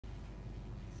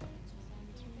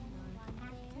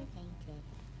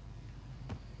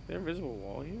there an invisible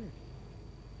wall here?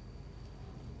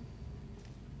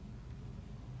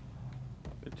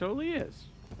 It totally is.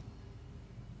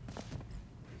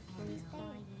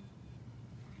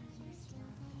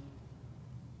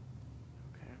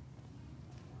 Okay.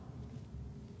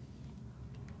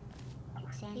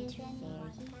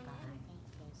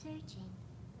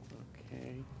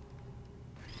 Okay.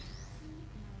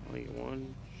 Only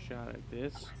one shot at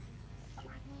this.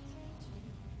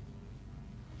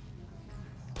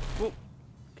 Whoop.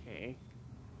 Okay.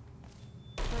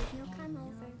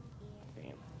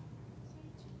 Damn.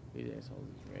 These assholes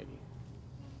is ready.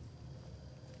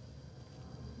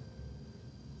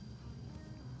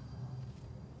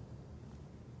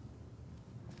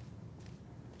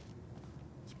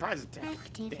 Surprise attack.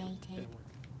 Activated. Damn. Didn't work.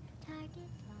 Target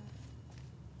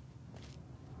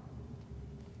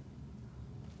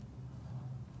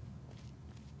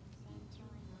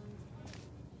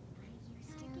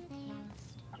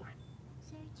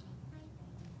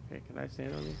Okay, can I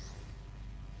stand on these?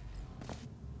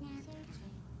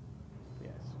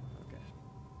 Yes. Okay.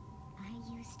 Are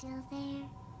you still there?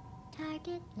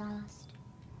 Target lost.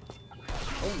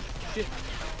 Oh shit.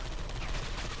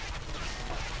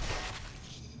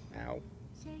 Ow.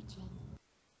 Searching.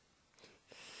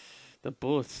 The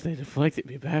bullets, they deflected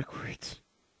me backwards.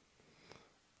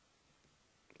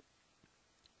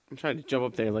 I'm trying to jump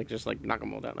up there, like, just like knock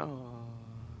them all down. Oh,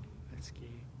 that's scary.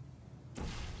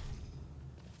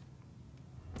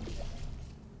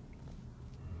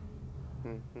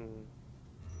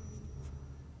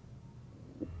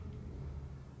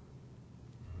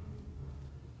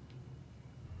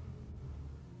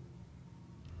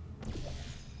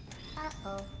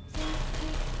 Uh-oh.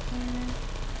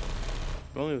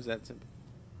 If only it was that simple.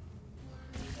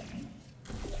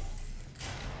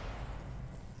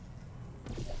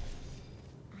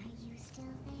 Are you still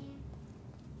there?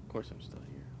 Of course I'm still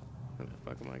here. Where the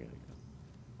fuck am I gonna go?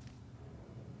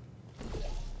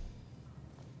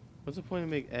 What's the point of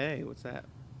make A? What's that?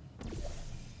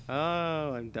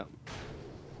 Oh, I'm dumb.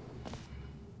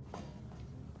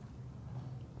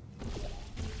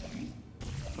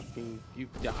 Fucking, you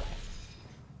die.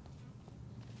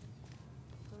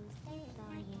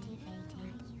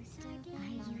 Are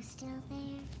you still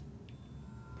there?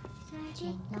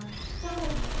 Searching.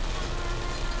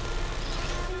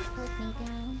 Please put me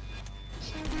down.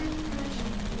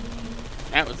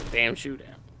 That was a damn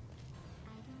shootout.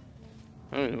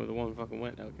 I don't even know where the one fucking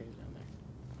went. Okay, he's down there.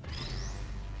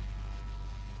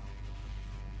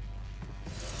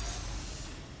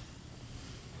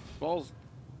 Balls.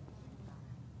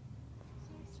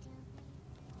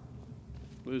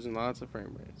 Losing lots of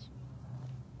frame rates.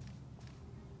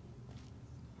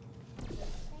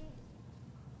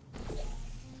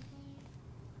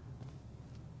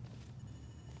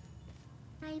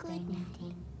 Good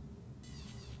nothing.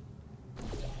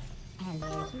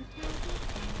 Hello.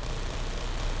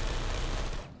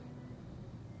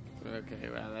 Okay,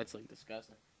 wow, that's like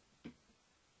disgusting.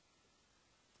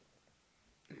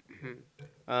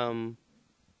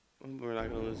 We're not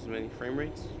gonna lose as many frame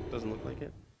rates. Doesn't look like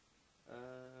it.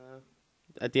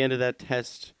 At the end of that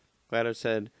test, GLaDOS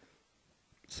said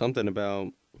something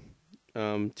about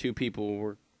two people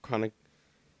were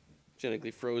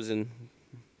genetically frozen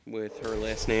with her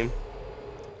last name.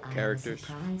 Characters.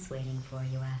 I have a surprise waiting for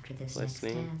you after this Last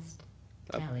next name. test.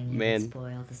 A Telling you man would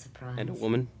spoil the surprise. and a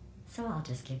woman. So I'll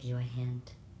just give you a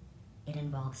hint. It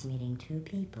involves meeting two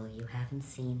people you haven't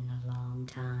seen in a long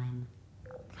time.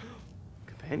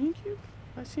 Companion cube?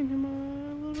 I seen him a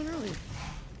little bit earlier.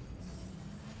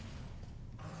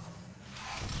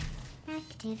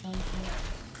 Activated.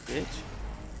 Bitch.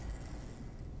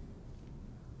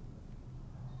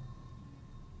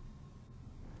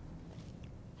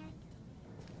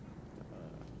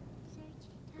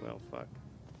 Well, fuck.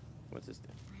 What's this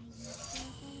thing?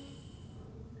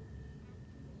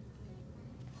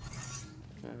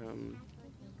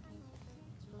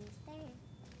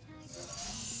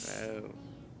 Oh.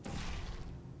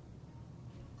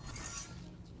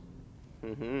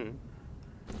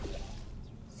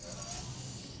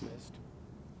 Missed.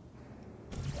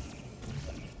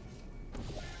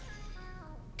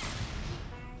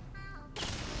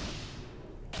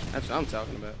 That's what I'm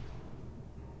talking about.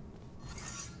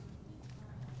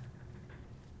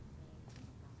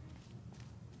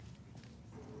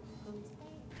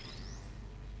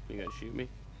 You gonna shoot me?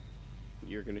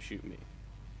 You're gonna shoot me.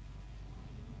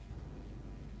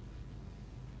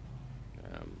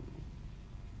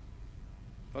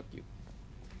 Fuck you.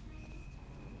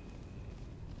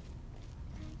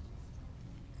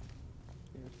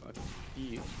 Yeah, fuck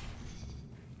you.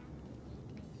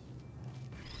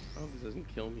 I hope this doesn't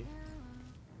kill me.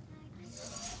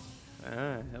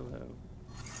 Ah, hello.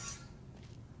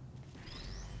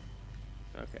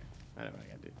 Okay, I know what I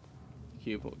gotta do.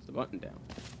 Cube holds the button down.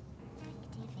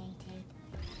 Activated.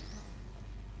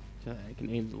 So that I can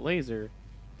aim the laser,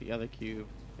 the other cube,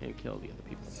 and kill the other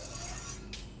people.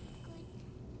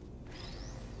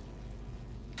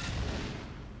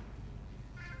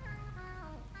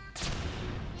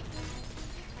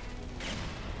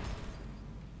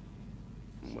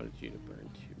 I wanted you to burn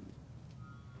too.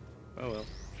 Oh well.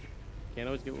 Can't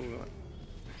always get what we want.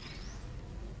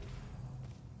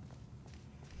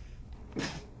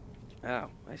 Ow,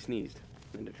 I sneezed,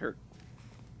 and it hurt.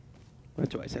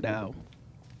 That's why I said ow.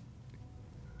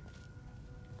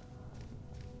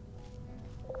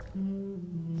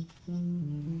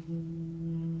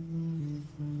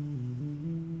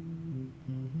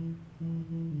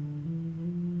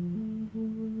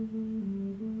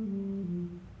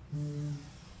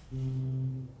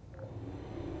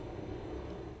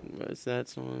 What is that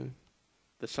song?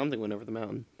 The something went over the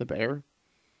mountain. The bear?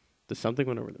 The something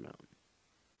went over the mountain.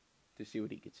 To see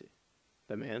what he could see.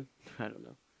 The man? I don't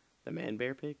know. The man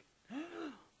bear pig?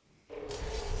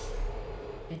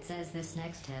 It says this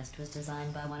next test was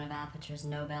designed by one of Aperture's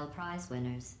Nobel Prize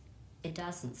winners. It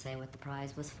doesn't say what the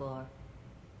prize was for.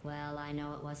 Well, I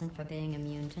know it wasn't for being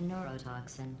immune to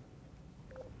neurotoxin.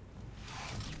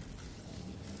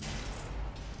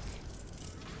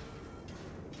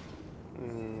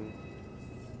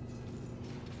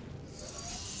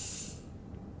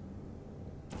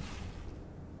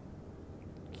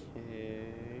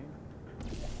 Okay.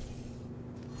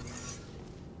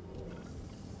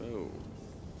 Oh.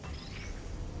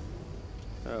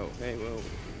 Oh, hey, whoa.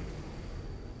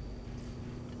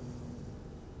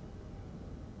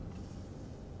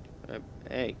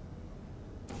 Hey.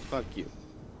 Fuck you.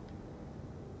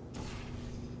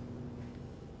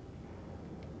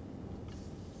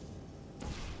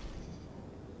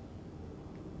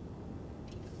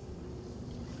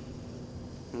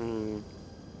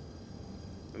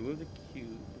 Remove the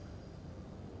cube.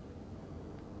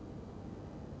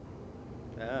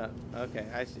 Ah, okay,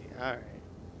 I see. Alright.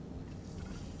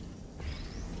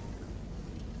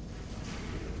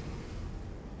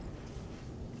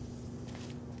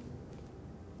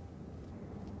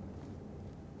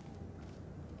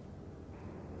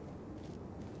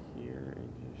 Here,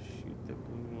 and just shoot the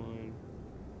blue one.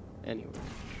 Anyway.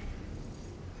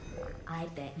 I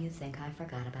bet you think I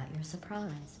forgot about your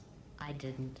surprise. I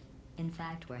didn't. In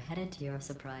fact, we're headed to your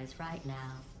surprise right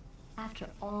now. After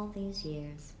all these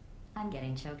years, I'm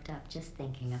getting choked up just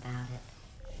thinking about it.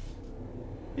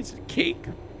 It's a cake.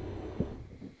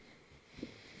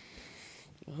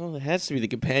 Well, it has to be the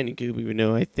companion cube, even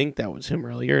though I think that was him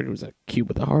earlier. It was a cube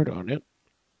with a heart on it.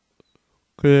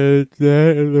 Cause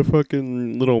that and the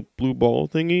fucking little blue ball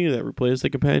thingy that replaced the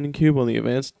companion cube on the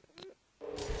advanced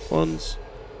ones.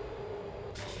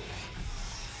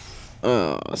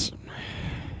 Awesome.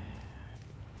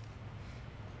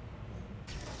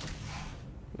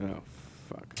 Oh,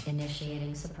 fuck.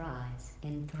 Initiating surprise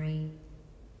in 3,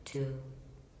 2,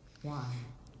 1.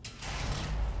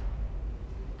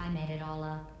 I made it all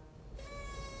up.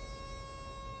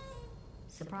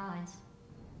 Surprise.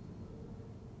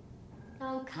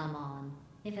 Oh, come on.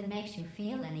 If it makes you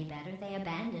feel any better, they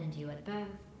abandoned you at birth.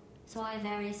 So I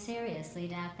very seriously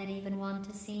doubt they'd even want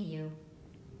to see you.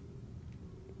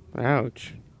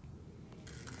 Ouch.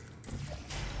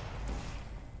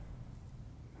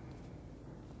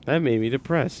 That made me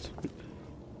depressed.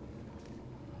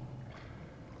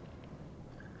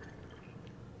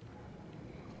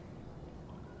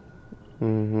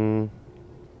 Mm-hmm.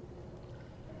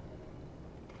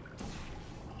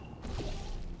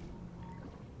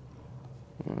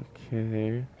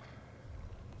 Okay.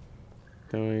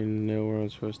 Don't I know where I'm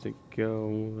supposed to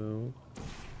go, though?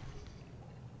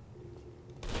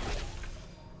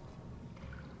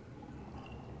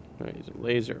 There's a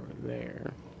laser over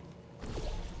there.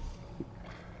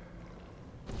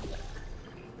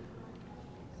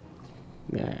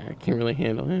 Nah, I can't really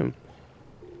handle him.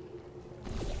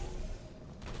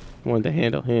 I wanted to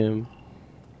handle him,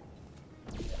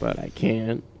 but I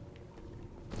can't.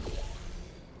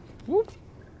 Whoop.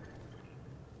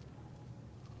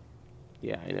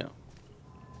 Yeah, I know.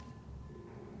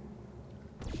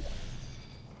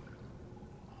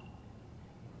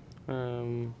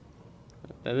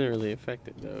 That didn't really affect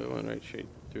it though. It went right straight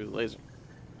through the laser.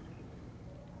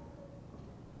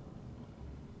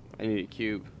 I need a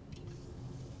cube.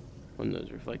 One of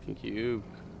those reflecting cube.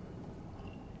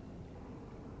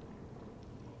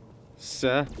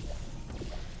 Sir.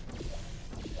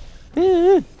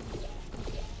 Fucking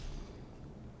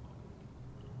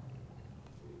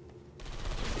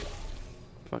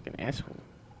Fucking asshole.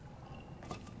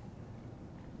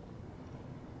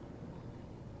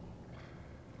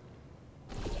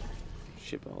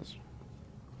 Shitballs.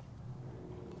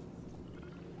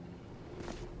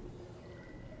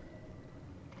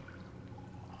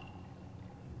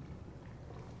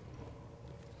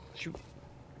 Shoot.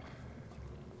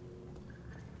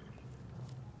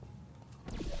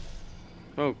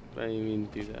 Oh, I didn't mean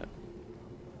to do that.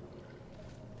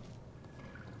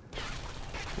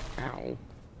 Ow.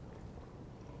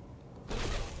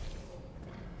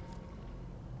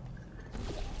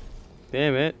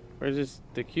 Damn it. Where's this?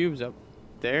 The cube's up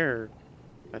there,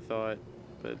 I thought.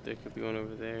 But there could be one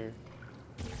over there.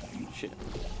 Shit.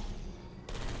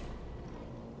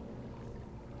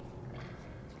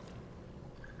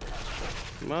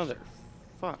 Mother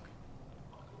fuck.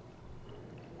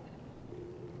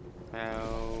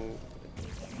 How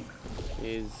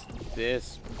is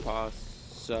this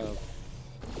possible?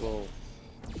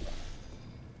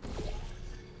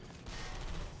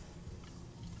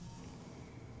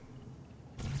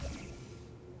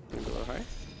 Go high?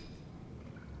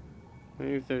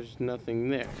 Maybe if there's nothing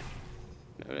there.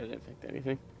 No, that didn't affect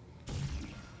anything.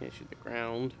 Can't shoot the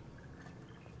ground.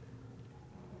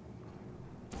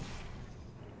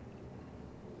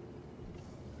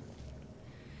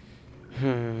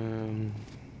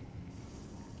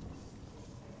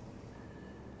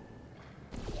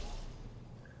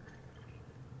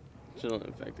 Still don't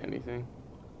affect anything.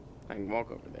 I can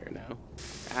walk over there now.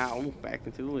 Ow, back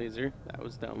into the laser. That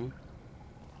was dumb.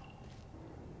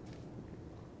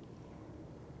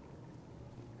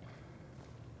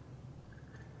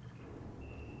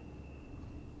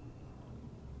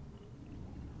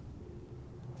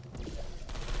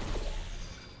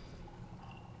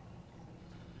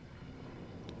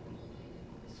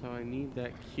 So I need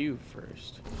that cube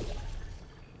first.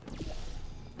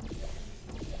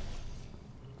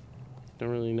 Don't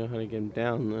really know how to get him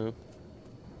down though.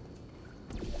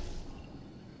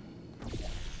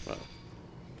 Oh.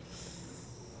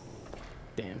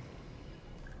 Damn.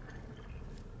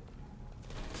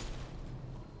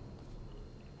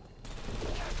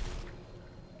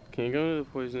 Can't go into the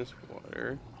poisonous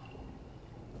water.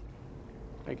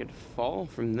 I could fall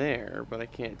from there, but I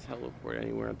can't teleport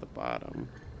anywhere at the bottom.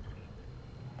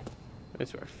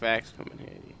 That's where facts come in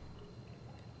handy.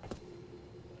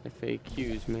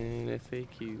 FAQs, man,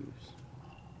 FAQs.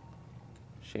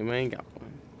 Shame I ain't got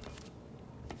one.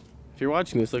 If you're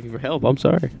watching this looking for help, I'm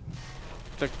sorry.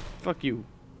 It's like, fuck you.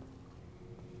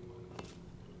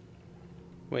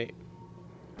 Wait.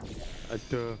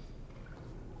 Duh.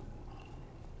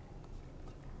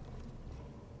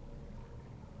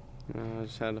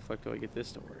 Just how the fuck do I get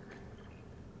this to work?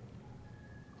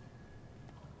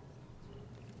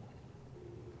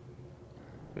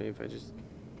 Maybe if I just...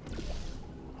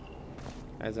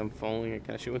 As I'm falling,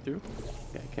 can I shoot one through?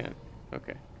 Yeah, I can.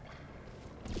 Okay.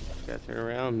 Just gotta turn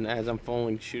around, and as I'm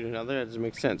falling, shoot another. That doesn't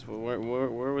make sense. Where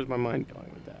was my mind going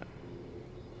with that?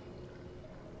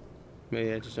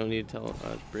 Maybe I just don't need to tell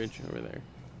a bridge over there.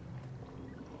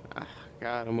 Ah,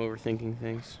 God, I'm overthinking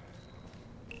things.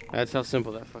 That's how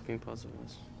simple that fucking puzzle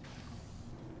was.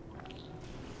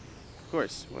 Of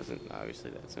course, it wasn't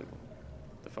obviously that simple.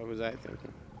 The fuck was I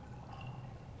thinking?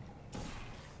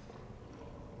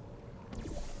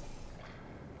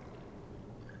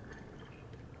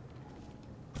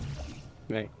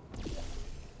 Hey.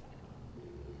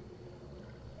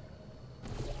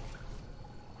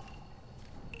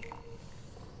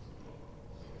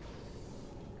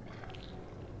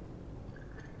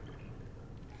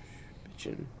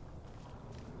 Bitchin'.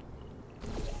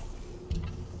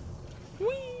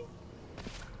 Whee!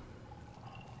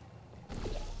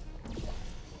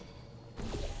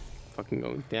 Fucking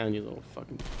going down, you little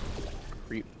fucking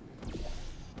creep.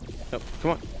 Oh,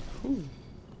 come on. Ooh.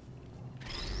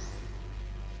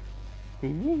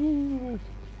 Ooh.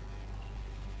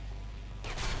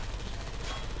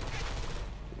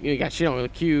 You got shit on the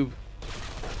cube.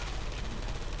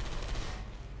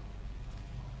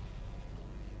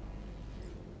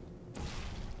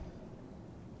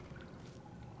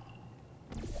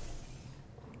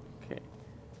 Okay.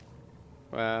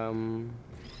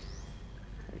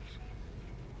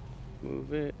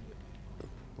 Move it. The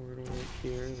portal right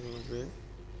here a little bit.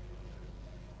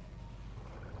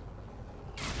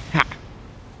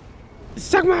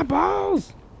 Suck my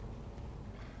balls!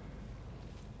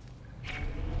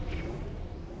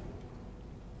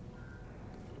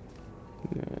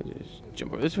 Just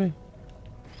jump over this way.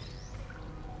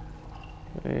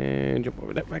 And jump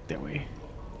over that back that way.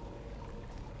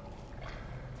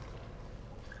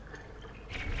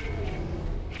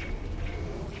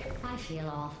 I feel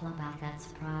awful about that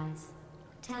surprise.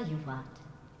 Tell you what,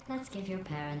 let's give your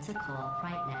parents a call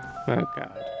right now. Oh,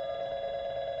 God.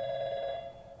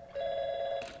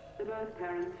 The birth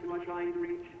parents you are trying to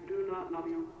reach do not love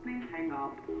you. Please hang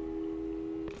up.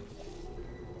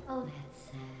 Oh, that's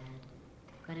sad.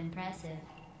 But impressive.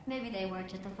 Maybe they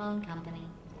worked at the phone company.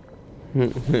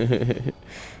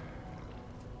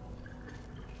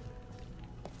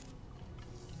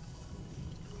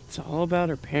 It's all about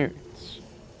her parents.